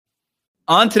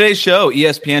On today's show,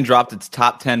 ESPN dropped its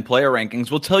top 10 player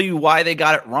rankings. We'll tell you why they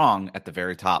got it wrong at the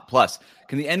very top. Plus,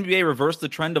 can the NBA reverse the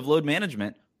trend of load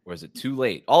management, or is it too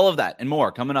late? All of that and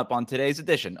more coming up on today's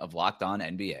edition of Locked On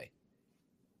NBA.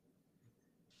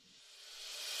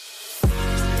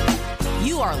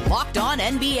 You are Locked On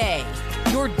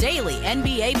NBA, your daily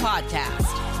NBA podcast.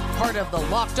 Part of the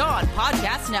Locked On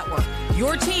Podcast Network,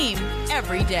 your team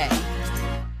every day.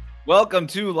 Welcome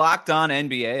to Locked On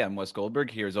NBA. I'm Wes Goldberg,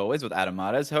 here as always with Adam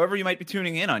Mares. However, you might be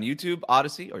tuning in on YouTube,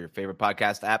 Odyssey, or your favorite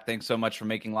podcast app. Thanks so much for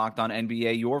making Locked On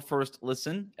NBA your first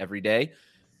listen every day.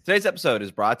 Today's episode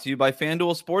is brought to you by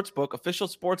FanDuel Sportsbook, official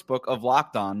sportsbook of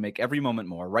Locked On. Make every moment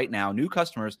more. Right now, new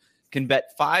customers can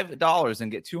bet $5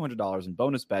 and get $200 in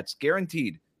bonus bets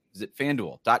guaranteed. Visit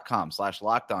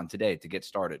FanDuel.com/LockedOn today to get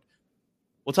started.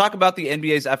 We'll talk about the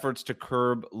NBA's efforts to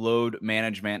curb load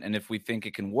management and if we think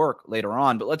it can work later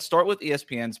on. But let's start with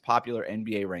ESPN's popular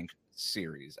NBA rank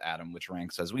series, Adam, which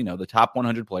ranks, as we know, the top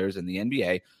 100 players in the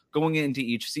NBA going into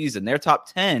each season. Their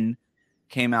top 10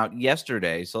 came out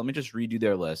yesterday. So let me just read you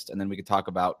their list, and then we can talk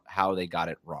about how they got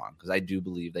it wrong, because I do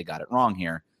believe they got it wrong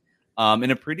here in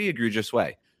a pretty egregious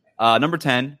way. Number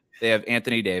 10, they have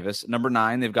Anthony Davis. Number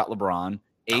 9, they've got LeBron.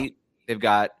 8, they've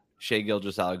got Shai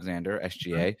Gilgeous-Alexander,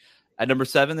 SGA. At number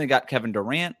 7, they got Kevin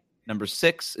Durant. Number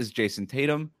 6 is Jason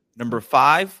Tatum. Number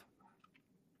 5,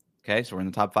 okay, so we're in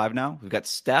the top 5 now. We've got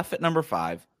Steph at number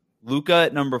 5, Luka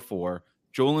at number 4,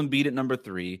 Joel Embiid at number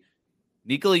 3,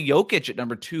 Nikola Jokic at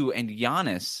number 2, and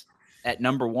Giannis at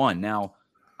number 1. Now,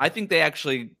 I think they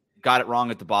actually got it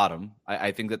wrong at the bottom. I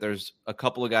think that there's a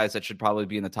couple of guys that should probably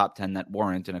be in the top 10 that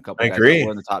weren't, and a couple of guys that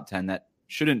were in the top 10 that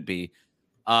shouldn't be.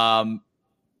 But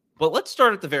let's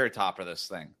start at the very top of this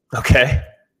thing. Okay.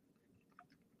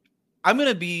 I'm going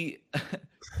to be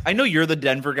 – I know you're the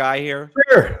Denver guy here.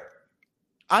 Sure.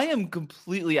 I am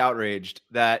completely outraged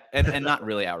that – and not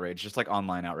really outraged, just like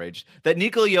online outraged, that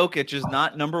Nikola Jokic is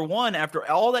not number 1 after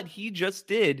all that he just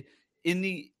did in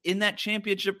that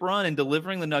championship run and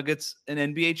delivering the Nuggets an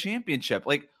NBA championship.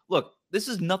 Like, look, this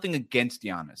is nothing against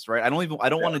Giannis, right? I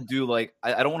don't want to do like –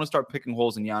 I don't want to start picking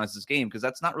holes in Giannis's game, because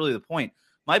that's not really the point.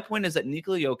 My point is that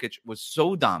Nikola Jokic was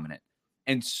so dominant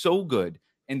and so good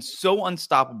and so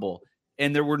unstoppable,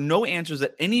 and there were no answers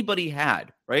that anybody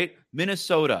had, right?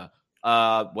 Minnesota,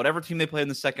 whatever team they played in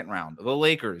the second round, the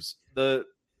Lakers, the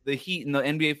Heat in the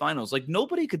NBA Finals. Like,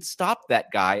 nobody could stop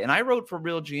that guy. And I wrote for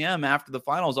Real GM after the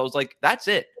finals. I was like, that's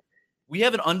it. We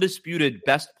have an undisputed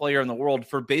best player in the world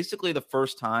for basically the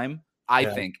first time, I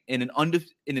think, in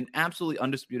an absolutely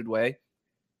undisputed way.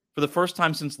 For the first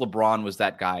time since LeBron was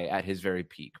that guy at his very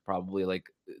peak, probably like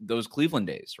those Cleveland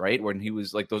days, right? When he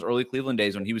was like those early Cleveland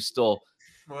days when he was still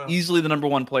easily the number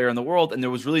 1 player in the world. And there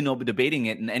was really no debating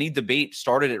it. And any debate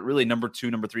started at really number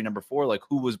 2, number 3, number 4, like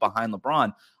who was behind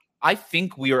LeBron. I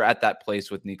think we are at that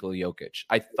place with Nikola Jokic.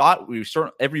 I thought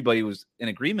everybody was in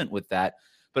agreement with that,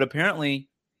 but apparently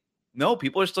no,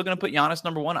 people are still going to put Giannis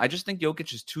number 1. I just think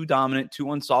Jokic is too dominant,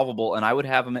 too unsolvable. And I would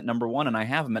have him at number 1, and I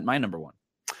have him at my number 1.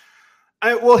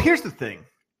 Well, here's the thing.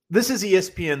 This is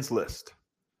ESPN's list.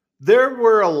 There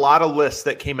were a lot of lists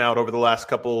that came out over the last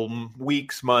couple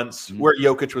weeks, months, where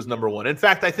Jokic was number 1. In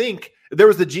fact, I think there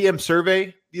was the GM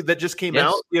survey that just came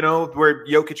out, where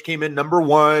Jokic came in number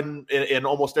 1 in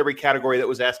almost every category that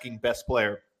was asking best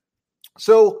player.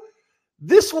 So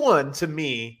this one, to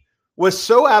me, was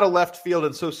so out of left field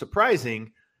and so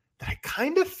surprising that I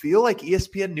kind of feel like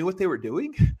ESPN knew what they were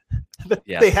doing.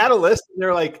 They had a list, and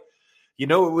they're like, it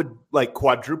would like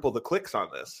quadruple the clicks on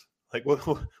this. Like, what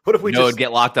if we would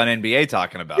get Locked On NBA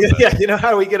talking about this? Yeah, how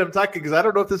do we get them talking? Because I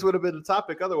don't know if this would have been a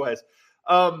topic otherwise.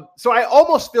 So I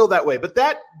almost feel that way. But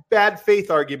that bad faith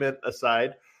argument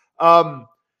aside,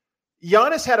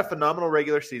 Giannis had a phenomenal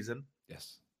regular season.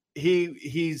 Yes.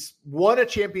 He's won a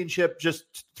championship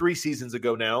just 3 seasons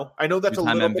ago now. I know that's a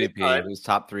little MVP. bit of time. He was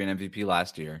top 3 in MVP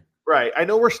last year. Right. I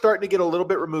know we're starting to get a little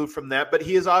bit removed from that, but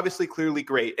he is obviously clearly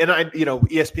great. And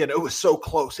ESPN, it was so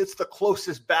close. It's the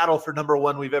closest battle for number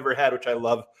 1 we've ever had, which I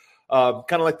love.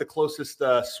 Kind of like the closest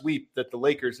sweep that the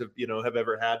Lakers have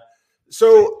ever had.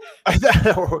 So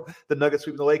the Nuggets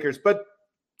sweeping the Lakers. But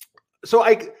so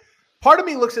part of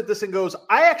me looks at this and goes,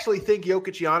 I actually think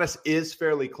Jokic Giannis is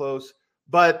fairly close,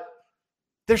 but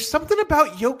there's something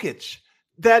about Jokic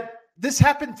that this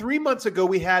happened 3 months ago.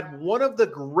 We had one of the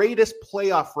greatest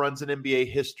playoff runs in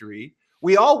NBA history.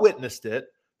 We all witnessed it.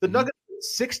 The Nuggets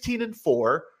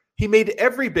 16-4. He made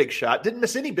every big shot, didn't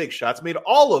miss any big shots, made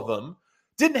all of them,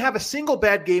 didn't have a single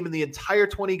bad game in the entire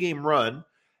 20-game run.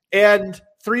 And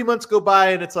 3 months go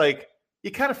by, and it's like,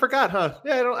 you kind of forgot, huh?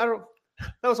 Yeah, I don't.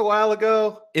 That was a while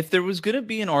ago. If there was going to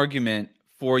be an argument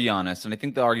for Giannis, and I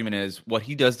think the argument is what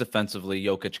he does defensively,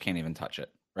 Jokic can't even touch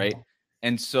it, right? Mhm.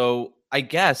 And so I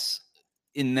guess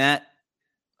in that,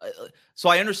 so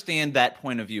I understand that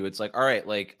point of view. It's like, all right,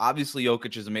 like obviously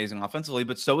Jokic is amazing offensively,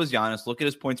 but so is Giannis. Look at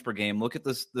his points per game. Look at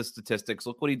the statistics.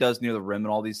 Look what he does near the rim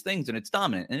and all these things, and it's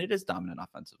dominant, and it is dominant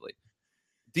offensively.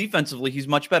 Defensively, he's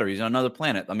much better. He's on another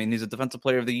planet. I mean, he's a defensive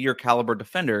player of the year caliber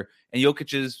defender, and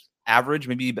Jokic is average,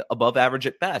 maybe above average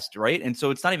at best, right? And so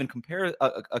it's not even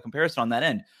a comparison on that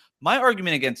end. My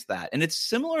argument against that, and it's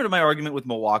similar to my argument with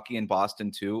Milwaukee and Boston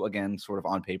too, again, sort of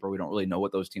on paper, we don't really know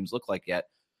what those teams look like yet.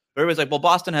 But everybody's like, well,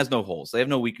 Boston has no holes. They have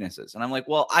no weaknesses. And I'm like,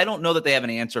 well, I don't know that they have an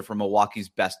answer for Milwaukee's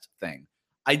best thing.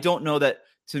 I don't know that,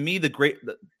 to me,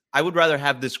 I would rather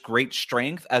have this great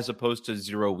strength as opposed to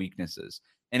zero weaknesses.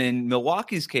 And in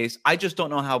Milwaukee's case, I just don't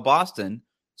know how Boston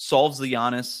solves the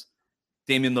Giannis,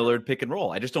 Damian Lillard pick and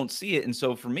roll. I just don't see it. And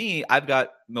so for me, I've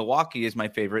got Milwaukee as my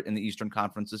favorite in the Eastern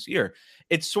Conference this year.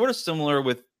 It's sort of similar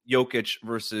with Jokic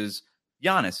versus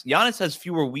Giannis. Giannis has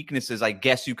fewer weaknesses, I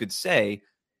guess you could say,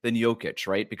 than Jokic,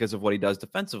 right? Because of what he does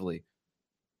defensively.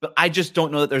 But I just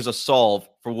don't know that there's a solve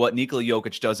for what Nikola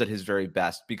Jokic does at his very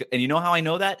best. And you know how I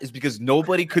know that? Is because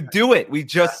nobody could do it. We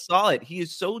just saw it. He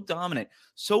is so dominant,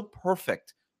 so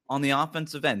perfect on the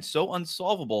offensive end, so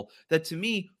unsolvable that, to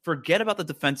me, forget about the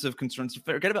defensive concerns,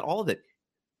 forget about all of it.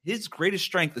 His greatest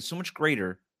strength is so much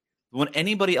greater than what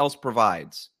anybody else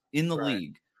provides in the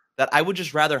league that I would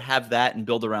just rather have that and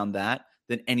build around that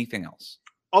than anything else.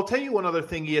 I'll tell you one other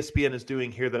thing ESPN is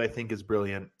doing here that I think is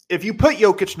brilliant. If you put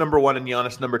Jokic number 1 and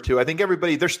Giannis number 2, I think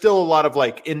there's still a lot of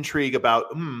like intrigue about,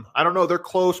 I don't know, they're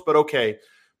close, but okay.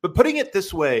 But putting it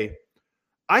this way,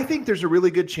 I think there's a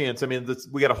really good chance. I mean,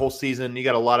 we got a whole season. You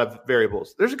got a lot of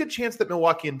variables. There's a good chance that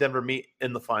Milwaukee and Denver meet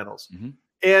in the finals. Mm-hmm.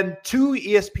 And to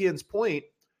ESPN's point,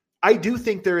 I do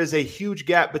think there is a huge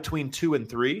gap between 2 and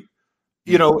 3,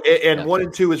 and 1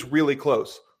 and 2 is really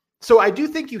close. So I do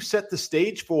think you set the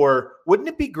stage for, wouldn't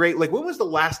it be great? Like, when was the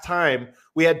last time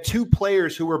we had 2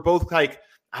 players who were both like,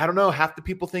 I don't know, half the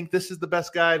people think this is the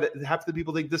best guy, half the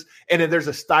people think this, and then there's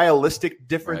a stylistic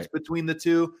difference between the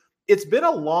two. It's been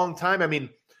a long time. I mean,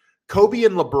 Kobe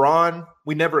and LeBron,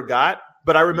 we never got,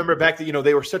 but I remember back that,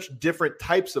 they were such different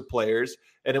types of players,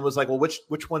 and it was like, well,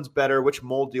 which one's better? Which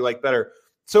mold do you like better?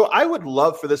 So I would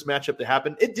love for this matchup to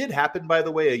happen. It did happen, by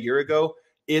the way, a year ago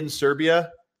in Serbia.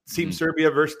 Team Serbia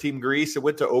versus Team Greece. It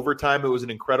went to overtime. It was an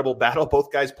incredible battle.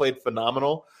 Both guys played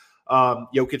phenomenal.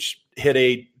 Jokic hit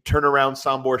a turnaround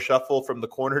Sombor shuffle from the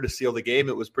corner to seal the game.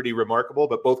 It was pretty remarkable,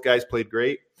 but both guys played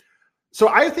great. So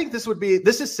I think this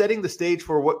is setting the stage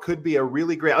for what could be a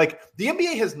really great, like, the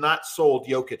NBA has not sold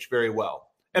Jokic very well.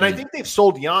 And I think they've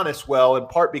sold Giannis well, in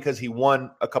part because he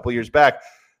won a couple years back.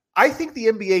 I think the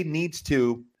NBA needs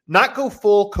to not go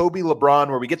full Kobe LeBron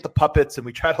where we get the puppets and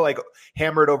we try to like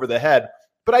hammer it over the head.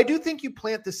 But I do think you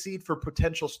plant the seed for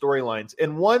potential storylines.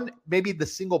 And one, maybe the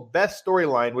single best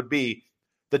storyline would be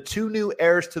the 2 new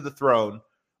heirs to the throne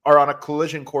are on a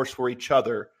collision course for each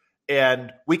other.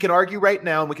 And we can argue right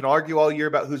now, and we can argue all year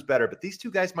about who's better, but these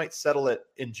 2 guys might settle it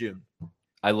in June.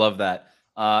 I love that.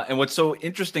 And what's so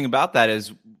interesting about that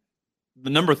is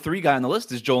the number 3 guy on the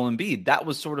list is Joel Embiid. That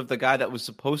was sort of the guy that was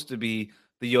supposed to be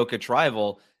the Jokic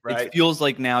rival. Right. It feels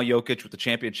like now Jokic with the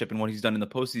championship and what he's done in the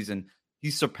postseason,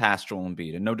 he's surpassed Joel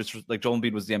Embiid. And no disrespect, like Joel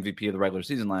Embiid was the MVP of the regular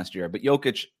season last year, but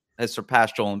Jokic has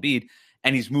surpassed Joel Embiid,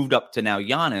 and he's moved up to now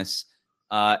Giannis.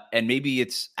 And maybe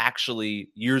it's actually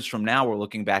years from now, we're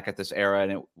looking back at this era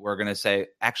and we're going to say,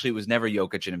 actually, it was never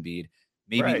Jokic and Embiid.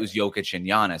 Maybe it was Jokic and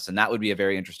Giannis. And that would be a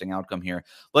very interesting outcome here.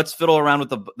 Let's fiddle around with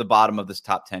the bottom of this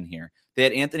top 10 here. They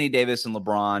had Anthony Davis and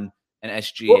LeBron and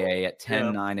SGA at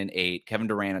 10, 9, and 8. Kevin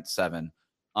Durant at 7.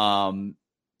 I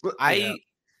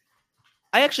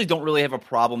actually don't really have a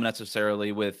problem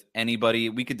necessarily with anybody.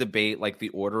 We could debate like the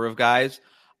order of guys.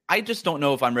 I just don't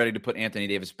know if I'm ready to put Anthony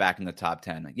Davis back in the top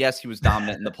 10. Yes, he was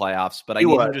dominant in the playoffs, but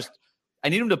I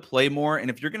need him to play more. And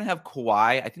if you're going to have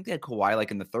Kawhi, I think they had Kawhi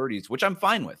like in the 30s, which I'm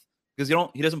fine with because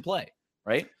he doesn't play,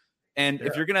 right? And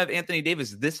if you're going to have Anthony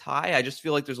Davis this high, I just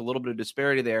feel like there's a little bit of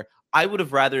disparity there. I would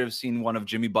have rather have seen one of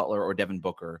Jimmy Butler or Devin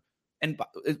Booker. And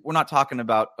we're not talking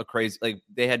about a crazy, like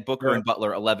they had Booker and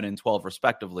Butler 11 and 12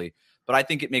 respectively. But I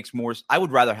think it makes more, I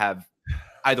would rather have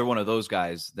either one of those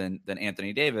guys than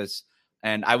Anthony Davis.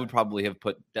 And I would probably have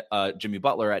put Jimmy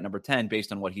Butler at number 10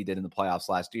 based on what he did in the playoffs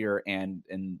last year and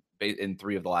in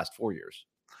 3 of the last 4 years.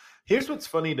 Here's what's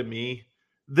funny to me.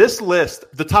 This list,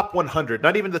 the top 100,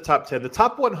 not even the top 10, the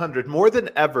top 100 more than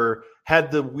ever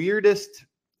had the weirdest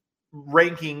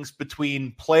rankings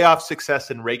between playoff success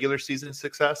and regular season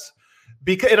success.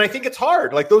 And I think it's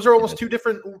hard. Like those are almost 2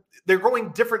 different, they're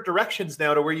going different directions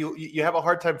now to where you have a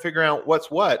hard time figuring out what's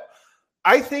what.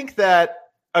 I think that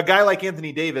a guy like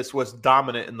Anthony Davis was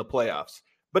dominant in the playoffs,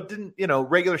 but didn't,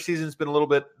 regular season's been a little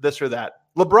bit this or that.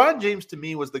 LeBron James to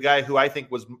me was the guy who I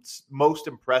think was most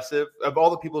impressive of all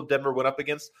the people Denver went up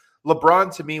against.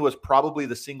 LeBron to me was probably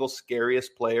the single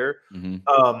scariest player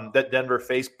that Denver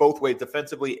faced both ways,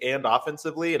 defensively and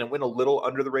offensively. And it went a little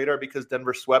under the radar because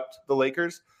Denver swept the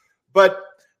Lakers. But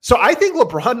so I think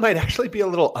LeBron might actually be a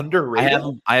little underrated.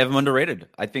 I have him underrated.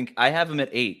 I think I have him at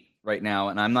 8 right now.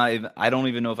 And I don't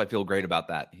even know if I feel great about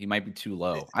that. He might be too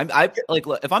low. I like,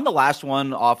 if I'm the last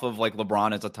one off of like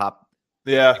LeBron as a top,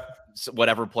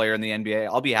 whatever player in the NBA,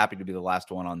 I'll be happy to be the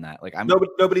last one on that. Like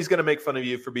nobody's going to make fun of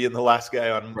you for being the last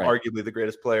guy on arguably the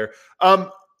greatest player.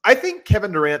 I think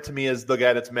Kevin Durant to me is the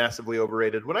guy that's massively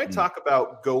overrated. When I talk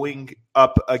about going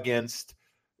up against,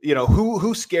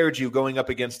 who scared you going up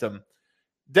against him,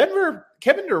 Denver,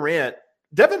 Kevin Durant,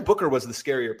 Devin Booker was the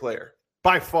scarier player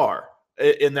by far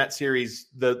in that series,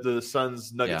 the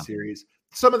Suns Nuggets series.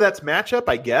 Some of that's matchup,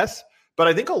 I guess, but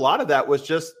I think a lot of that was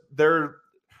just their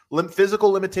physical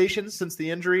limitations since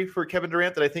the injury for Kevin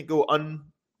Durant that I think go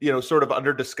sort of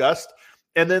under discussed.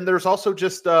 And then there's also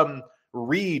just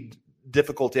read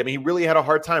difficulty. I mean, he really had a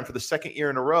hard time for the second year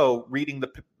in a row reading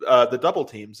the double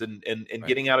teams and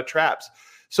getting out of traps.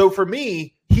 So for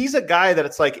me, he's a guy that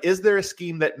it's like, is there a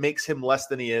scheme that makes him less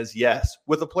than he is? Yes.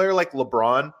 With a player like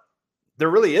LeBron, there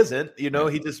really isn't. He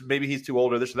just maybe he's too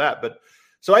old or this or that. But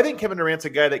so I think Kevin Durant's a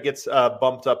guy that gets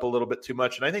bumped up a little bit too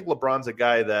much, and I think LeBron's a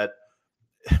guy that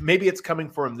maybe it's coming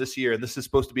for him this year, and this is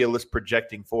supposed to be a list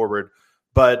projecting forward.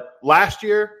 But last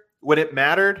year, when it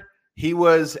mattered, he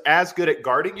was as good at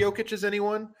guarding Jokic as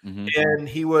anyone, and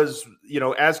he was,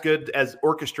 as good as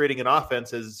orchestrating an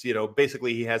offense as,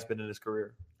 basically he has been in his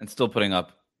career. And still putting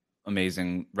up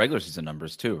amazing regular season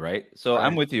numbers too, right? So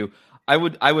I'm with you. I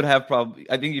would have probably,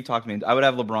 I think you've talked me into, I would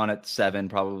have LeBron at 7,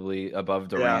 probably above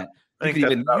Durant. You could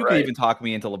even talk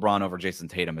me into LeBron over Jason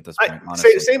Tatum at this point,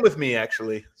 honestly. Same with me,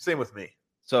 actually. Same with me.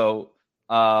 So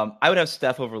I would have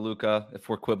Steph over Luka if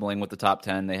we're quibbling with the top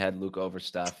 10. They had Luka over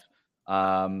Steph.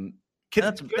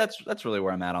 That's really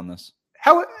where I'm at on this.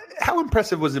 How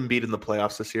impressive was Embiid in the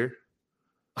playoffs this year?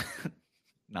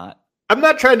 Not. I'm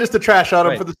not trying just to trash on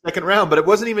him for the second round, but it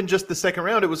wasn't even just the second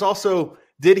round. It was also,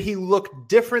 did he look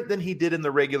different than he did in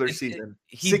the regular season?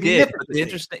 He did.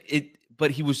 But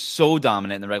he was so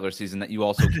dominant in the regular season that you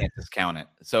also can't discount it.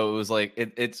 So it was like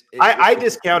I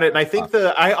discount it, and I think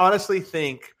I honestly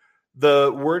think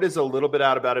the word is a little bit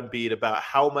out about Embiid about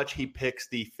how much he picks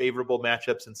the favorable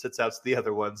matchups and sits out the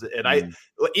other ones. And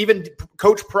even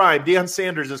Coach Prime, Deion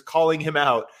Sanders, is calling him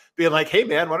out, being like, "Hey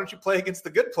man, why don't you play against the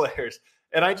good players?"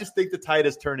 And I just think the tide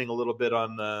is turning a little bit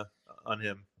on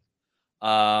him.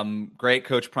 Great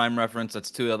Coach Prime reference.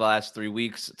 That's 2 of the last 3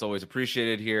 weeks. It's always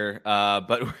appreciated here.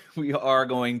 But we are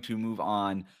going to move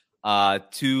on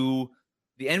to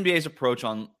the NBA's approach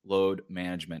on load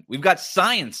management. We've got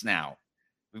science now.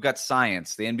 The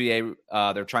NBA,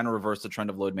 they're trying to reverse the trend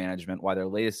of load management, why their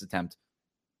latest attempt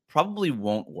probably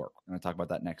won't work. We're going to talk about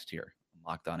that next here on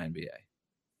Locked On NBA.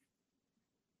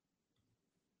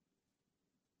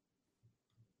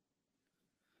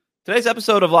 Today's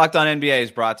episode of Locked On NBA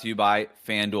is brought to you by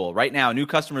FanDuel. Right now, new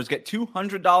customers get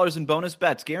 $200 in bonus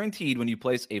bets guaranteed when you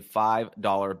place a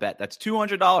 $5 bet. That's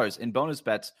 $200 in bonus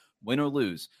bets, win or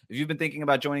lose. If you've been thinking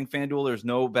about joining FanDuel, there's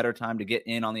no better time to get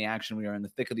in on the action. We are in the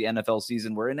thick of the NFL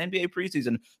season. We're in NBA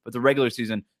preseason, but the regular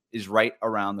season is right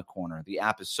around the corner. The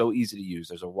app is so easy to use.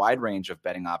 There's a wide range of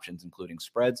betting options, including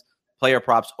spreads, player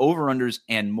props, over-unders,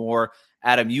 and more.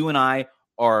 Adam, you and I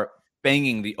are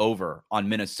banging the over on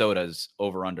Minnesota's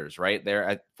over-unders, right? They're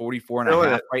at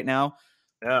 44.5 right now.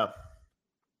 Yeah.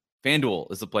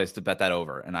 FanDuel is the place to bet that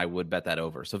over, and I would bet that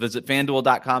over. So visit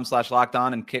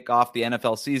FanDuel.com/lockedon and kick off the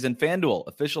NFL season. FanDuel,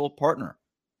 official partner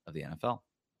of the NFL.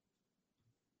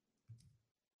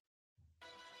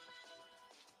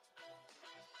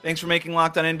 Thanks for making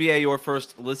Locked On NBA your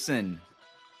first listen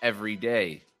every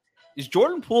day. Is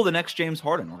Jordan Poole the next James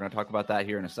Harden? We're going to talk about that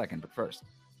here in a second, but first.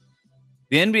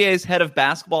 The NBA's head of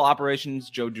basketball operations,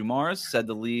 Joe Dumars, said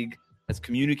the league has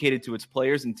communicated to its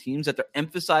players and teams that they're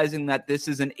emphasizing that this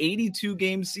is an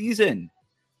 82-game season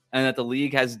and that the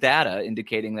league has data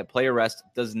indicating that player rest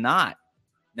does not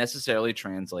necessarily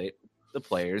translate the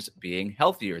players being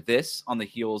healthier. This on the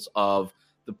heels of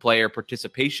the player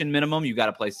participation minimum. You got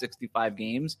to play 65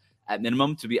 games at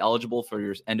minimum to be eligible for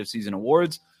your end-of-season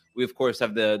awards. We, of course,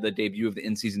 have the debut of the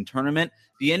in-season tournament.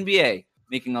 The NBA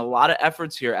making a lot of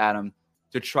efforts here, Adam,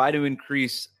 to try to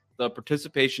increase the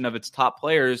participation of its top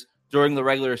players during the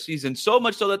regular season, so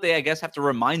much so that they, I guess, have to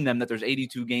remind them that there's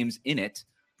 82 games in it.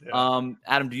 Yeah.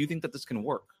 Adam, do you think that this can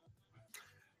work?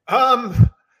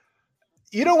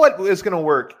 You know what is going to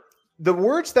work? The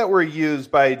words that were used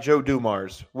by Joe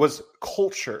Dumars was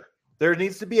culture. There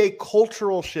needs to be a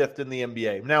cultural shift in the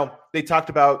NBA. Now, they talked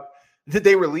about, did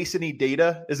they release any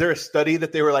data? Is there a study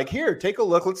that they were like, here, take a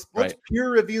look. Let's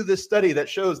peer review this study that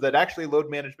shows that actually load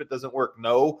management doesn't work?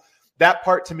 No. That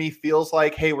part to me feels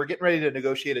like, hey, we're getting ready to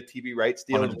negotiate a TV rights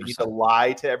deal 100%. And we need to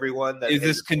lie to everyone. That is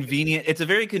this convenient? It's a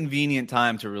very convenient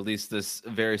time to release this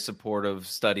very supportive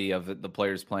study of the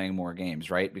players playing more games,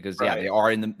 right? Because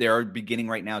they are beginning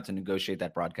right now to negotiate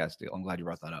that broadcast deal. I'm glad you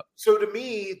brought that up. So to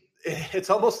me, it's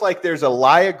almost like there's a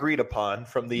lie agreed upon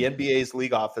from the NBA's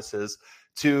league offices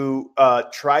to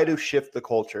try to shift the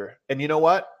culture. And you know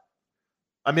what?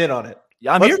 I'm in on it.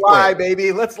 Yeah, Let's lie,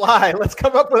 baby. Let's lie. Let's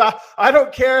come up with I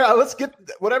don't care. Let's get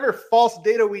whatever false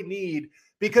data we need,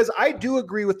 because I do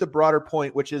agree with the broader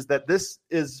point, which is that this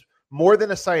is more than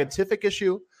a scientific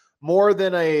issue, more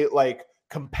than a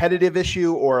competitive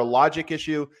issue or a logic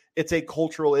issue. It's a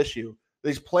cultural issue.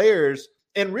 These players,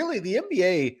 and really the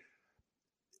NBA,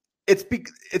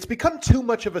 it's become too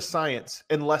much of a science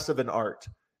and less of an art.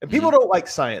 And people don't like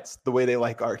science the way they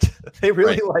like art. They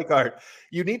really like art.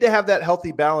 You need to have that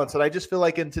healthy balance. And I just feel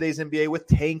like in today's NBA, with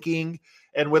tanking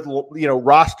and with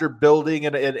roster building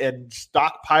and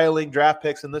stockpiling draft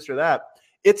picks and this or that,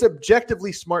 it's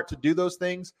objectively smart to do those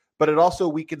things, but it also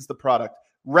weakens the product.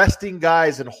 Resting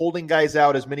guys and holding guys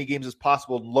out as many games as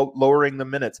possible, lowering the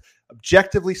minutes.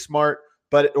 Objectively smart,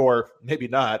 or maybe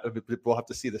not. We'll have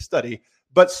to see the study.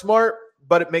 But smart,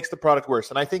 but it makes the product worse.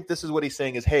 And I think this is what he's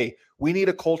saying is, hey, we need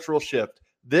a cultural shift.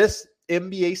 This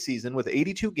NBA season with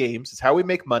 82 games is how we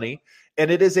make money, and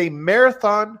it is a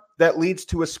marathon that leads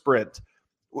to a sprint.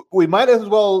 We might as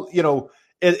well,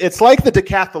 it's like the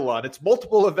decathlon. It's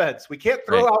multiple events. We can't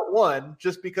throw out one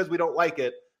just because we don't like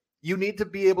it. You need to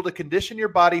be able to condition your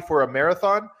body for a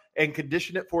marathon and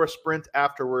condition it for a sprint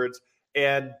afterwards.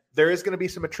 And there is going to be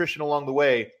some attrition along the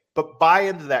way. But buy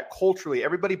into that culturally.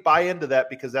 Everybody buy into that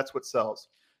because that's what sells.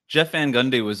 Jeff Van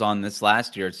Gundy was on this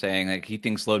last year saying he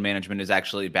thinks load management is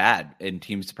actually bad and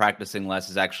teams practicing less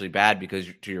is actually bad because,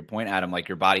 to your point, Adam,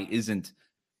 your body isn't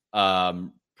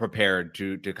prepared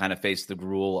to kind of face the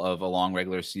gruel of a long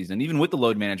regular season, even with the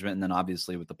load management and then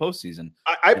obviously with the postseason.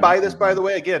 I buy this, by the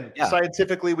way. Again,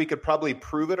 scientifically, we could probably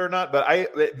prove it or not, but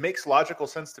it makes logical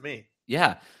sense to me.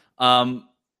 Yeah.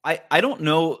 I don't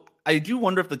know. I do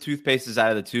wonder if the toothpaste is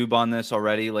out of the tube on this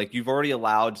already. You've already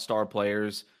allowed star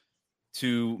players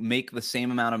to make the same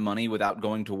amount of money without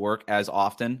going to work as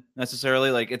often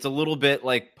necessarily. It's a little bit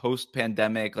like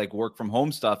post-pandemic, work from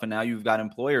home stuff. And now you've got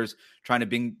employers trying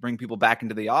to bring people back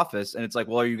into the office. And it's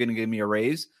well, are you going to give me a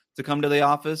raise to come to the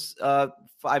office 5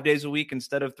 days a week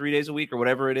instead of 3 days a week or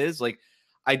whatever it is?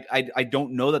 I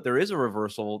don't know that there is a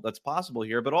reversal that's possible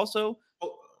here, but also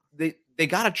they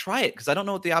got to try it because I don't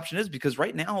know what the option is, because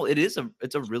right now it's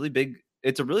a really big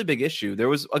issue. There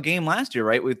was a game last year,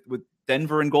 right, with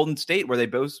Denver and Golden State where they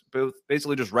both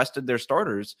basically just rested their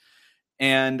starters,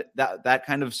 and that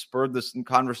kind of spurred this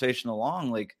conversation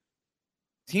along.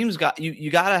 Teams you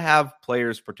got to have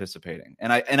players participating,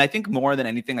 and I think more than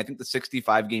anything, I think the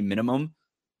 65 game minimum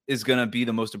is going to be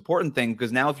the most important thing,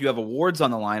 because now if you have awards on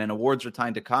the line and awards are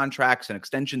tied to contracts and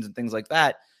extensions and things like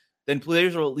that, then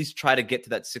players will at least try to get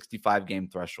to that 65 game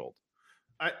threshold.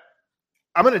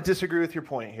 I'm going to disagree with your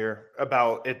point here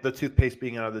about the toothpaste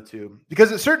being out of the tube,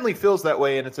 because it certainly feels that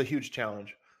way and it's a huge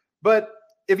challenge. But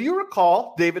if you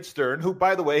recall David Stern, who,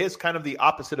 by the way, is kind of the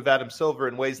opposite of Adam Silver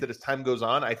in ways that as time goes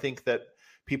on, I think that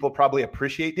people probably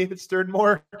appreciate David Stern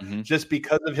more just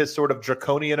because of his sort of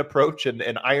draconian approach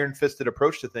and iron-fisted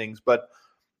approach to things. But,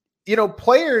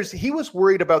 players, he was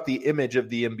worried about the image of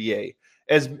the NBA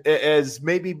as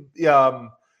maybe,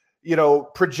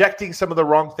 projecting some of the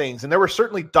wrong things. And there were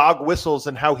certainly dog whistles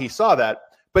in how he saw that.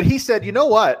 But he said, you know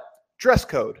what? Dress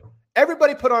code.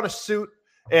 Everybody put on a suit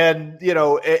and,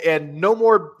 and no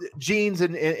more jeans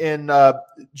and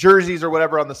jerseys or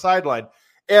whatever on the sideline.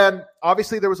 And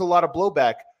obviously there was a lot of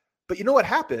blowback. But you know what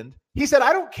happened? He said,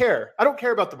 I don't care. I don't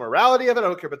care about the morality of it. I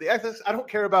don't care about the ethics. I don't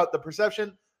care about the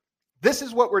perception. This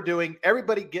is what we're doing.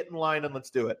 Everybody get in line and let's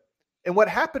do it. And what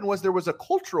happened was there was a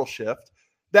cultural shift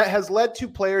that has led to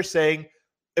players saying,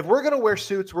 if we're going to wear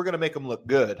suits, we're going to make them look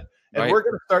good. And we're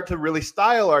going to start to really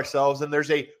style ourselves. And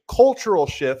there's a cultural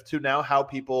shift to now how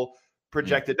people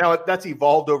project it. Now that's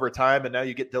evolved over time. And now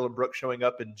you get Dylan Brooks showing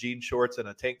up in jean shorts and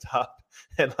a tank top.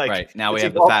 And now we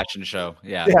have the fashion show.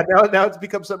 Yeah. Now it's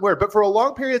become something weird. But for a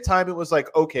long period of time, it was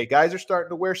okay, guys are starting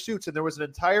to wear suits. And there was an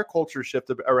entire culture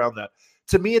shift around that.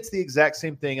 To me, it's the exact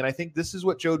same thing. And I think this is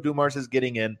what Joe Dumars is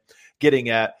getting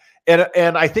at.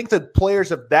 And I think the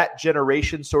players of that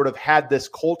generation sort of had this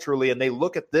culturally, and they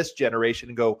look at this generation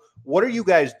and go, what are you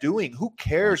guys doing? Who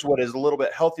cares what is a little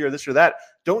bit healthier, this or that?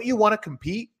 Don't you want to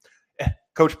compete?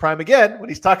 Coach Prime, again, when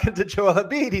he's talking to Joel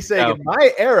Embiid, he's saying, in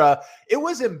my era, it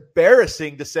was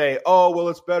embarrassing to say, oh, well,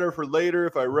 it's better for later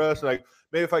if I rest. Like,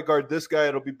 maybe if I guard this guy,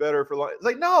 it'll be better for long. It's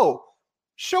like, no,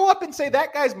 show up and say,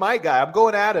 that guy's my guy. I'm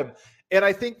going at him. And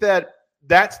I think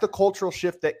that's the cultural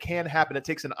shift that can happen. It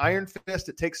takes an iron fist.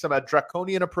 It takes a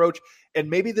draconian approach. And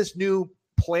maybe this new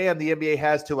plan the NBA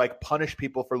has to like punish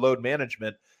people for load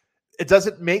management, it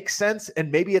doesn't make sense.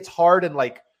 And maybe it's hard and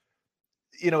like,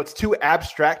 it's too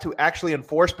abstract to actually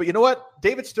enforce. But you know what?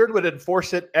 David Stern would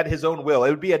enforce it at his own will. It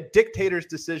would be a dictator's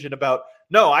decision about,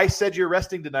 no, I said you're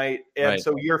resting tonight, and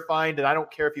so you're fined, and I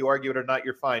don't care if you argue it or not,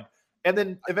 you're fined. And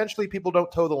then eventually people don't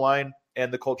toe the line,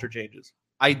 and the culture changes.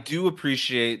 I do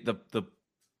appreciate the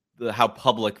how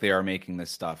public they are making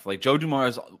this stuff. Like Joe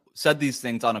Dumars said these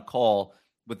things on a call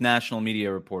with national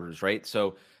media reporters, right?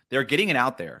 So they're getting it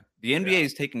out there. The NBA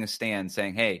is taking a stand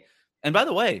saying, hey, and by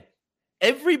the way,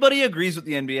 everybody agrees with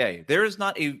the NBA. There is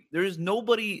not an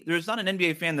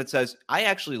NBA fan that says, I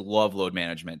actually love load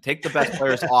management. Take the best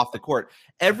players off the court.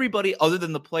 Everybody other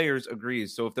than the players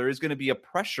agrees. So if there is going to be a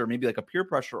pressure, maybe like a peer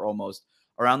pressure almost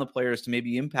around the players to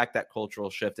maybe impact that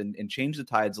cultural shift and change the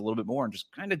tides a little bit more and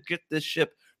just kind of get this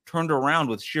ship turned around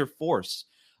with sheer force.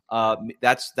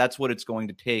 That's what it's going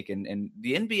to take. And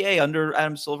the NBA under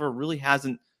Adam Silver really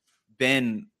hasn't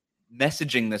been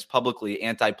messaging this publicly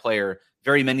anti-player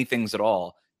very many things at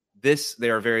all. They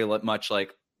are very much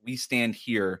like, we stand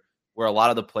here, where a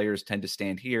lot of the players tend to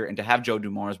stand here. And to have Joe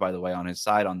Dumars, by the way, on his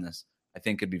side on this, I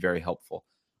think could be very helpful.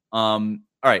 All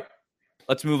right,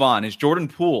 let's move on. Is Jordan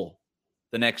Poole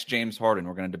the next James Harden?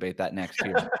 We're going to debate that next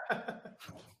here.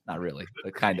 Not really,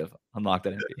 but kind of. Unlock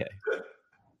that NBA.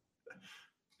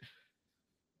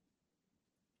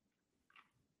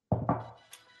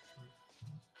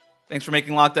 Thanks for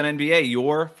making Locked On NBA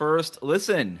your first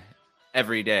listen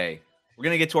every day. We're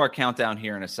going to get to our countdown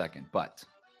here in a second, but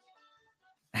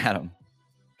Adam,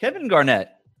 Kevin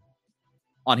Garnett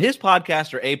on his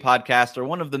podcast or a podcast or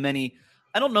one of the many,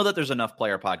 I don't know that there's enough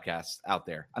player podcasts out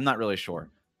there. I'm not really sure.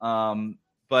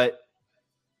 But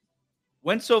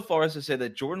went so far as to say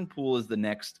that Jordan Poole is the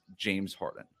next James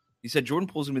Harden. He said Jordan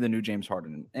Poole is going to be the new James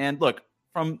Harden. And look,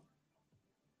 from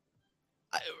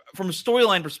a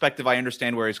storyline perspective, I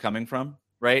understand where he's coming from,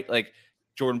 right? Like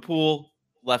Jordan Poole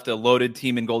left a loaded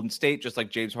team in Golden State, just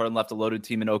like James Harden left a loaded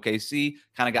team in OKC,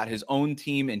 kind of got his own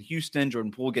team in Houston.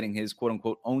 Jordan Poole getting his quote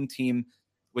unquote own team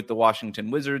with the Washington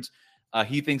Wizards.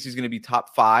 He thinks he's going to be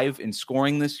top 5 in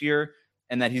scoring this year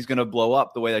and that he's going to blow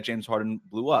up the way that James Harden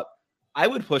blew up. I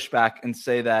would push back and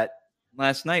say that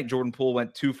last night, Jordan Poole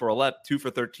went 2 for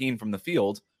 13 from the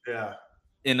field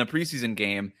in a preseason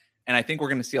game. And I think we're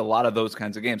going to see a lot of those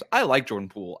kinds of games. I like Jordan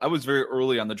Poole. I was very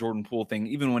early on the Jordan Poole thing,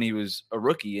 even when he was a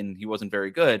rookie and he wasn't very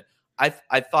good. I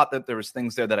thought that there was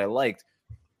things there that I liked.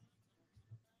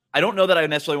 I don't know that I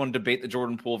necessarily want to debate the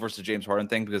Jordan Poole versus James Harden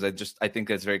thing because I think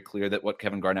it's very clear that what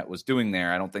Kevin Garnett was doing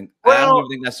there. I don't think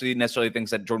necessarily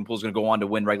thinks that Jordan Poole is going to go on to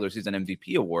win regular season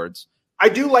MVP awards. I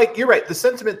do like, you're right. The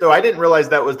sentiment, though, I didn't realize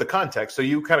that was the context. So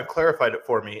you kind of clarified it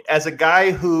for me. As a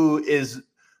guy who is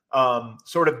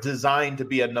sort of designed to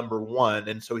be a number one,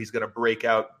 and so he's going to break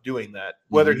out doing that,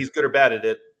 whether he's good or bad at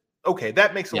it. Okay,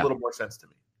 that makes a little more sense to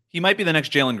me. He might be the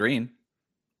next Jalen Green,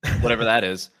 whatever that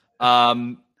is.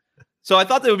 So I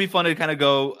thought that would be fun to kind of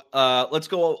go, let's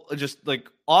go just like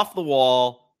off the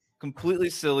wall, completely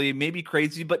silly, maybe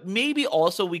crazy, but maybe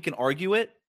also we can argue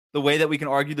it the way that we can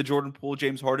argue the Jordan Poole,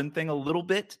 James Harden thing a little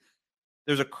bit.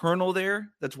 There's a kernel there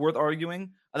that's worth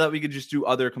arguing. I thought we could just do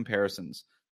other comparisons.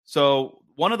 So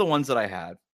one of the ones that I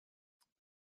had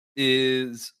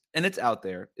is, and it's out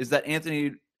there, is that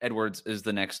Anthony Edwards is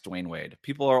the next Dwayne Wade.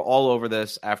 People are all over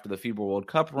this after the FIBA World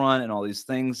Cup run and all these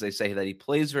things. They say that he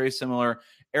plays very similar.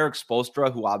 Eric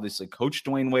Spoelstra, who obviously coached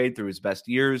Dwayne Wade through his best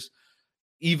years,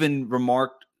 even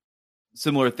remarked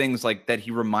similar things like that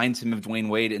he reminds him of Dwayne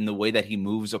Wade in the way that he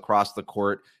moves across the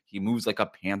court. He moves like a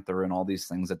panther and all these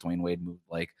things that Dwayne Wade moved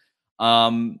like.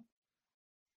 I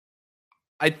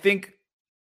think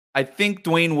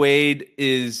Dwayne Wade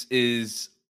is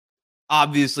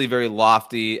obviously very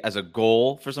lofty as a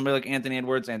goal for somebody like Anthony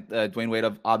Edwards. And Dwayne Wade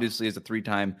obviously is a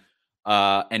 3-time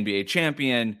NBA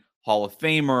champion, Hall of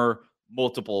Famer,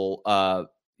 multiple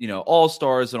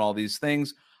All-Stars and all these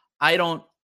things. I don't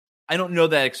know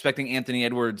that expecting Anthony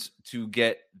Edwards to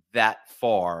get that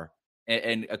far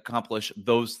and accomplish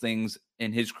those things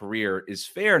in his career is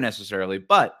fair necessarily.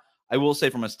 But I will say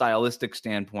from a stylistic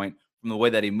standpoint, from the way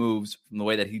that he moves, from the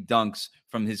way that he dunks,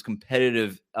 from his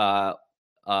competitive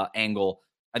angle.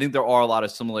 I think there are a lot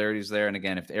of similarities there. And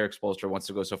again, if Eric Spoelstra wants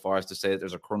to go so far as to say that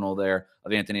there's a kernel there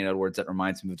of Anthony Edwards that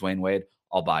reminds him of Dwayne Wade,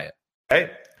 I'll buy it.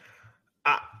 Hey,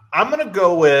 I'm going to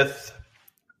go with,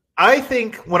 I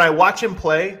think when I watch him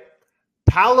play,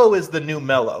 Paolo is the new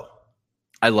Melo.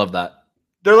 I love that.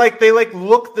 They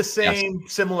look the same,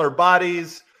 similar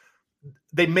bodies.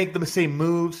 They make the same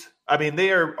moves. I mean,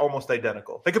 they are almost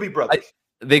identical. They could be brothers.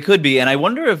 They could be. And I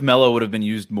wonder if Melo would have been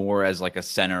used more as like a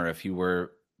center if he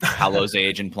were Paolo's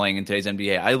age and playing in today's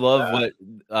NBA. I love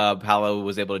what Paolo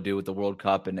was able to do with the World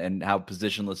Cup and how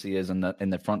positionless he is in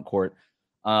the front court.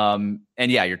 And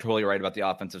yeah, you're totally right about the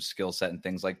offensive skill set and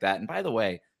things like that. And by the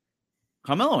way,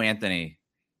 Carmelo Anthony,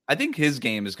 I think his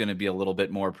game is going to be a little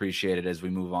bit more appreciated as we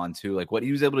move on too. Like what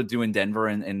he was able to do in Denver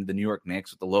and the New York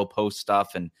Knicks with the low post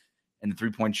stuff and the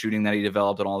 3-point shooting that he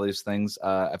developed and all these things.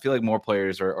 I feel like more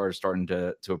players are starting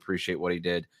to appreciate what he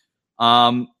did.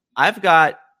 I've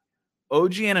got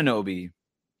OG Anunoby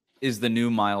is the new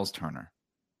Miles Turner.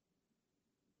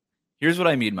 Here's what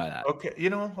I mean by that. Okay.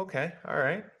 Okay. All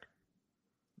right.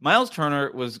 Miles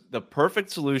Turner was the perfect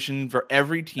solution for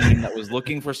every team that was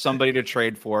looking for somebody to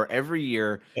trade for every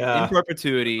year in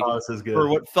perpetuity this is good. For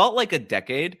what felt like a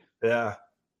decade. Yeah.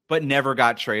 But never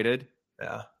got traded.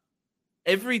 Yeah.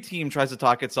 Every team tries to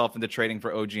talk itself into trading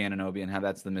for OG Anunoby and how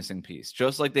that's the missing piece,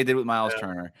 just like they did with Miles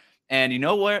Turner. And you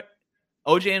know what?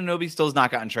 OG Anunoby still has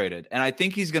not gotten traded, and I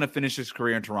think he's going to finish his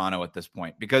career in Toronto at this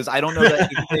point because I don't know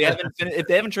that if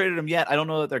they haven't traded him yet, I don't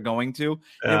know that they're going to.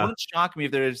 It wouldn't shock me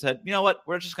if they just said, you know what,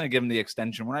 we're just going to give him the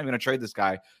extension. We're not even going to trade this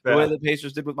guy the way the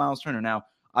Pacers did with Miles Turner. Now,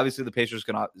 obviously, the Pacers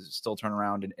can still turn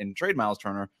around and trade Miles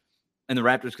Turner, and the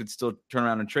Raptors could still turn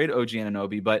around and trade OG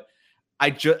Anunoby. But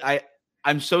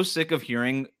I'm so sick of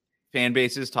hearing fan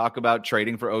bases talk about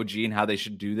trading for OG and how they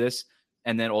should do this,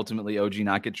 and then ultimately OG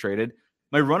not get traded.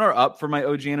 My runner-up for my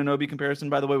OG Anunoby comparison,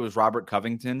 by the way, was Robert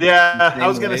Covington. Yeah, I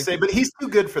was going to say, but he's too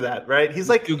good for that, right? He's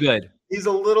like too good. He's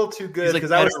a little too good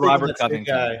because I was Robert Covington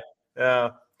guy. Yeah,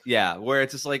 yeah, where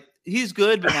it's just like he's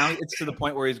good, but now it's to the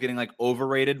point where he's getting like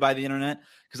overrated by the internet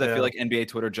because I feel like NBA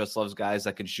Twitter just loves guys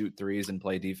that can shoot threes and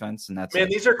play defense, and that's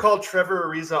these are called Trevor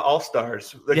Ariza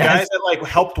All-Stars. The guys that like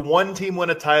helped one team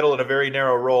win a title in a very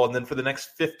narrow role, and then for the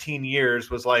next 15 years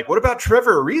was like, what about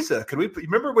Trevor Ariza? Could we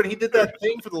remember when he did that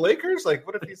thing for the Lakers? Like,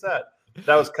 what if he's that?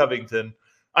 That was Covington.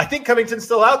 I think Covington's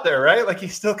still out there, right? Like he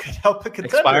still could help a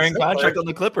contender. Expiring contract on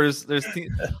the Clippers. There's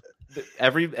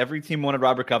every team wanted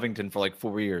Robert Covington for like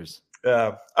 4 years.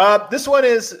 Yeah. This one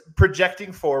is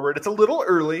projecting forward. It's a little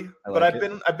early, but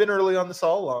I've been early on this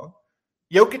all along.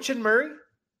 Jokic and Murray,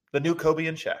 the new Kobe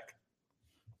and Shaq.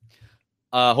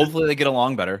 Hopefully they get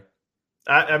along better.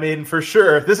 I mean, for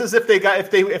sure. This is if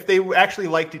they actually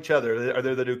liked each other. Are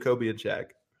they the new Kobe and Shaq?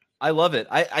 I love it.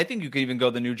 I think you could even go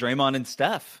the new Draymond and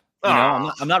Steph.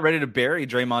 I'm not ready to bury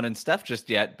Draymond and Steph just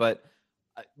yet, but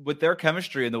with their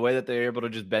chemistry and the way that they're able to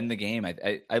just bend the game,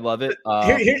 I love it.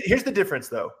 Here's the difference,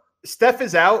 though. Steph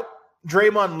is out.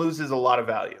 Draymond loses a lot of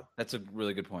value. That's a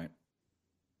really good point.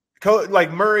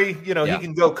 Like Murray, he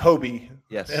can go Kobe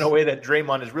in a way that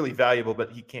Draymond is really valuable,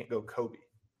 but he can't go Kobe.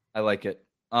 I like it.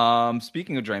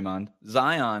 Speaking of Draymond,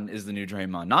 Zion is the new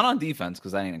Draymond. Not on defense,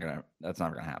 because that's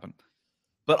never gonna happen.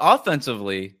 But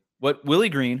offensively, what Willie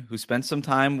Green, who spent some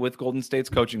time with Golden State's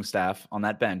coaching staff on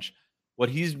that bench, what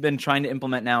he's been trying to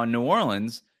implement now in New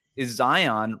Orleans is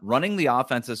Zion running the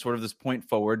offense as sort of this point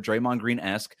forward, Draymond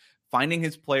Green-esque, finding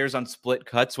his players on split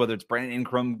cuts, whether it's Brandon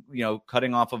Ingram,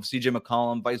 cutting off of CJ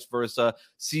McCollum, vice versa,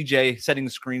 CJ setting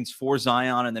screens for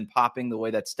Zion and then popping the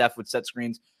way that Steph would set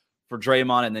screens for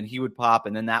Draymond, and then he would pop,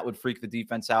 and then that would freak the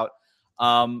defense out.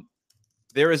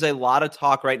 There is a lot of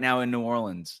talk right now in New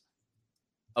Orleans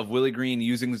of Willie Green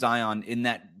using Zion in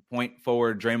that point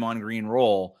forward Draymond Green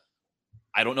role.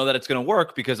 I don't know that it's going to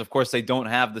work because, of course, they don't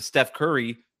have the Steph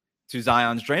Curry to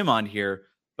Zion's Draymond here,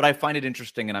 but I find it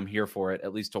interesting and I'm here for it,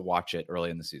 at least to watch it early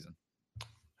in the season.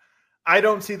 I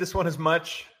don't see this one as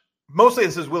much. Mostly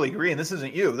this is Willie Green. This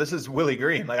isn't you. This is Willie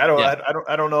Green. Like I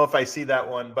don't know if I see that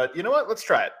one, but you know what? Let's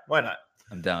try it. Why not?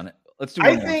 I'm down. Let's do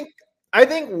it. I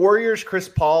think Warriors Chris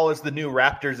Paul is the new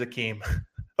Raptors Akeem.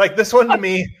 Like this one to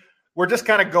me, we're just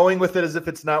kind of going with it as if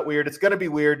it's not weird. It's going to be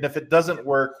weird. And if it doesn't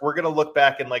work, we're going to look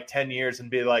back in like 10 years and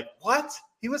be like, what?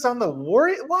 He was on the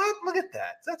Warriors? What? Look at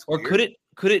that. That's weird. Or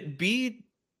could it be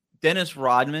Dennis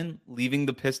Rodman leaving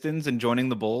the Pistons and joining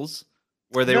the Bulls?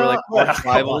 Where they were like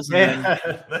rivals.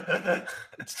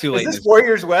 It's too late. Is this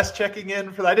Warriors West checking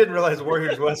in? I didn't realize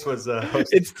Warriors West was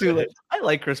It's too late. I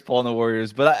like Chris Paul and the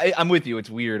Warriors, but I'm with you. It's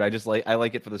weird. I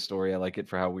like it for the story. I like it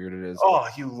for how weird it is. Oh,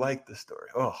 you like the story.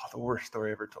 Oh, the worst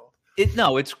story ever told.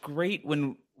 No, it's great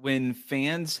when when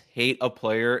fans hate a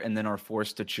player and then are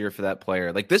forced to cheer for that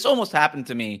player. Like this almost happened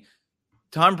to me.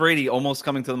 Tom Brady almost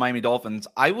coming to the Miami Dolphins.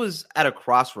 I was at a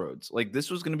crossroads. Like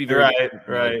this was going to be very right.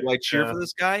 Like, do I cheer for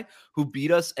this guy who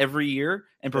beat us every year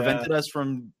and prevented us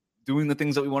from doing the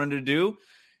things that we wanted to do?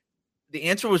 The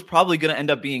answer was probably going to end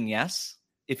up being yes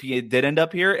if he did end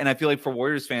up here. And I feel like for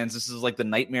Warriors fans, this is like the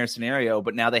nightmare scenario,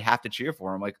 but now they have to cheer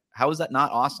for him. Like, how is that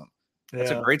not awesome?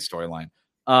 That's a great storyline.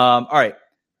 All right.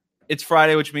 It's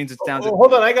Friday, which means it's down to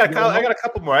hold on. I got a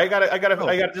couple more. I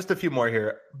got just a few more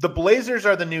here. The Blazers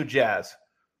are the new Jazz.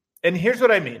 And here's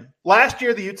what I mean. Last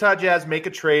year, the Utah Jazz make a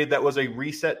trade that was a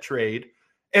reset trade.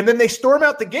 And then they storm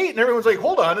out the gate and everyone's like,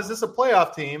 hold on, is this a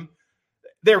playoff team?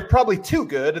 They're probably too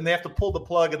good and they have to pull the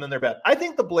plug and then they're bad. I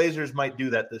think the Blazers might do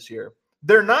that this year.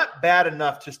 They're not bad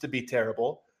enough just to be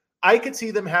terrible. I could see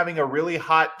them having a really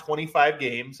hot 25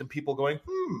 games and people going,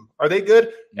 are they good?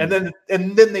 Mm-hmm.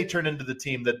 And then they turn into the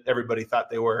team that everybody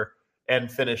thought they were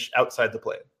and finish outside the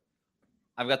play.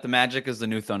 I've got the Magic as the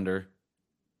new Thunder.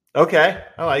 Okay,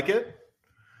 I like it.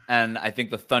 And I think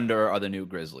the Thunder are the new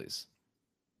Grizzlies.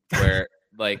 Where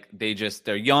like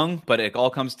they're young, but it all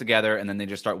comes together and then they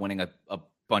just start winning a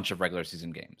bunch of regular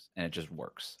season games and it just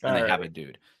works. And they have a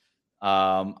dude.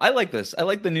 I like this. I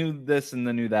like the new this and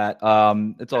the new that.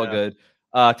 It's all good.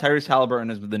 Tyrese Halliburton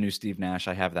is the new Steve Nash.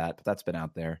 I have that, but that's been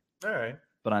out there. All right.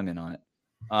 But I'm in on it.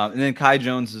 And then Kai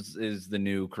Jones is the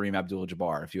new Kareem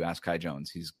Abdul-Jabbar. If you ask Kai Jones,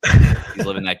 he's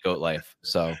living that GOAT life.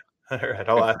 So all right,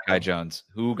 I'll ask Kai Jones,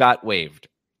 who got waived.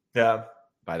 Yeah.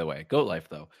 By the way, GOAT life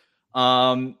though.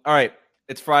 All right.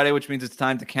 It's Friday, which means it's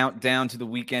time to count down to the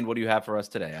weekend. What do you have for us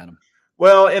today, Adam?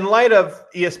 Well, in light of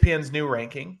ESPN's new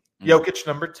ranking, Jokic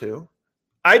number 2,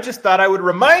 I just thought I would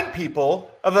remind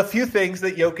people of a few things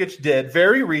that Jokic did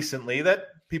very recently that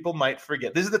people might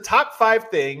forget. This is the top 5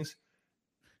 things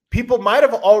people might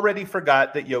have already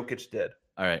forgot that Jokic did.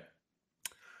 All right.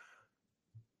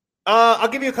 I'll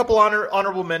give you a couple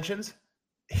honorable mentions.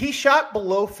 He shot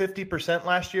below 50%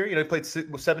 last year. He played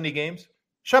 70 games.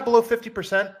 Shot below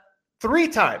 50%. 3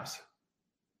 times.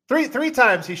 Three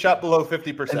times he shot below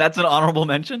 50%. And that's an honorable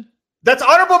mention? That's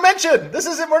honorable mention.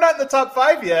 We're not in the top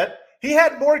 5 yet. He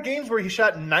had more games where he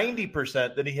shot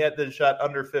 90% than he had that shot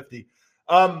under 50.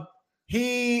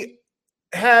 He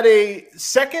had a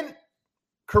second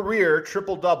career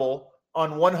triple-double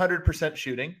on 100%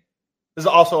 shooting. This is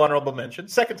also honorable mention.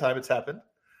 Second time it's happened.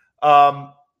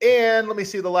 And let me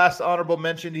see the last honorable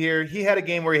mention here. He had a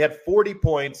game where he had 40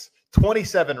 points,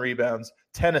 27 rebounds,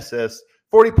 10 assists,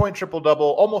 40-point triple-double,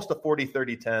 almost a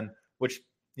 40-30-10, which,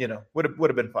 would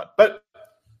have been fun. But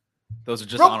those are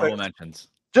just honorable mentions.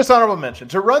 Just honorable mention.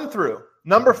 To run through,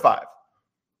 number 5,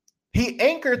 he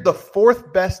anchored the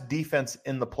 4th best defense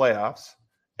in the playoffs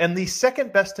and the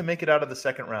 2nd best to make it out of the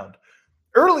second round.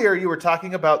 Earlier, you were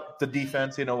talking about the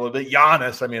defense, the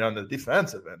Giannis, on the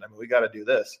defensive end. We got to do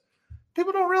this.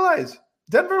 People don't realize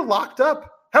Denver locked up.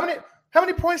 How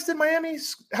many points did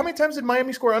how many times did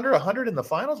Miami score under 100 in the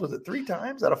finals? Was it 3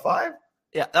 times out of 5?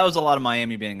 Yeah, that was a lot of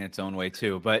Miami being its own way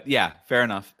too. But yeah, fair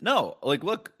enough. No,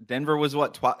 look, Denver was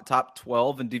top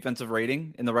 12 in defensive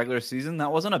rating in the regular season.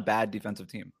 That wasn't a bad defensive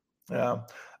team. Yeah.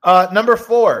 Number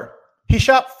 4, he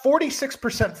shot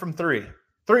 46% from 3.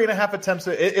 3.5 attempts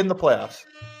in the playoffs.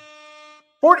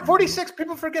 46.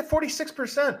 People forget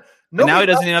 46%. Now he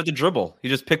doesn't even have to dribble. He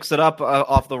just picks it up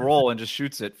off the roll and just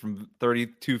shoots it from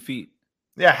 32 feet.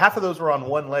 Yeah, half of those were on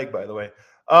one leg, by the way.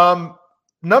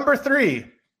 Number 3,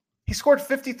 he scored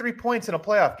 53 points in a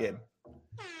playoff game.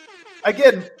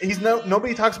 Again,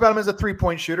 nobody talks about him as a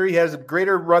 3-point shooter. He has a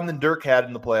greater run than Dirk had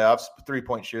in the playoffs,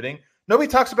 3-point shooting. Nobody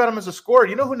talks about him as a scorer.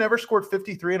 You know who never scored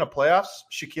 53 in a playoffs?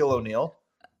 Shaquille O'Neal.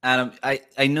 Adam,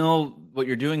 I know what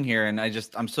you're doing here, and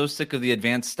I'm so sick of the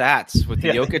advanced stats with the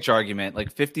Jokic argument.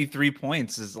 Like 53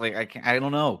 points is like I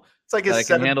don't know. It's like I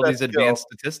can handle these advanced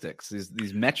statistics,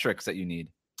 these metrics that you need.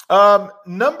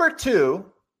 Number 2,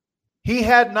 he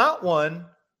had not 1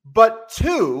 but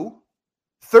 2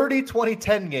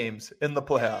 30-20-10 games in the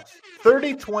playoffs.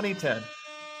 30-20-10.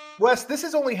 Wes, this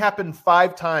has only happened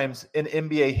 5 times in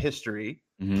NBA history,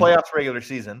 playoffs, regular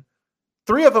season.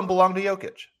 3 of them belong to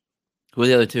Jokic. Who are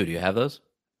the other 2? Do you have those?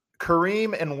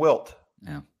 Kareem and Wilt.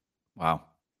 Yeah. Wow.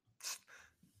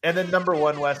 And then number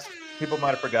 1, Wes, people might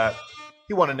have forgot,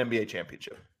 he won an NBA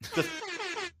championship. Just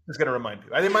going to remind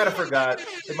people. They might have forgot.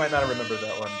 They might not have remembered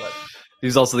that one, but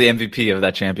he's also the MVP of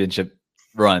that championship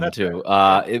run too.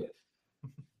 Right.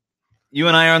 You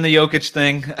and I are on the Jokic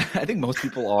thing. I think most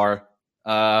people are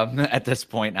at this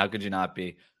point. How could you not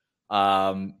be?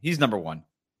 He's number 1.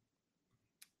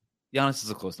 Giannis is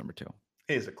a close number 2.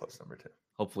 He is a close number 2.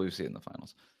 Hopefully we see it in the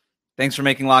finals. Thanks for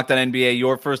making Locked On NBA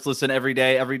your first listen every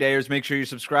day. Everydayers, make sure you're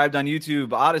subscribed on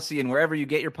YouTube, Odyssey, and wherever you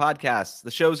get your podcasts.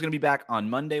 The show is going to be back on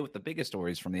Monday with the biggest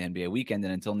stories from the NBA weekend.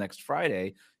 And until next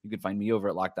Friday, you can find me over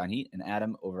at Locked On Heat and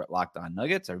Adam over at Locked On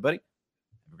Nuggets. Everybody,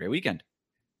 have a great weekend.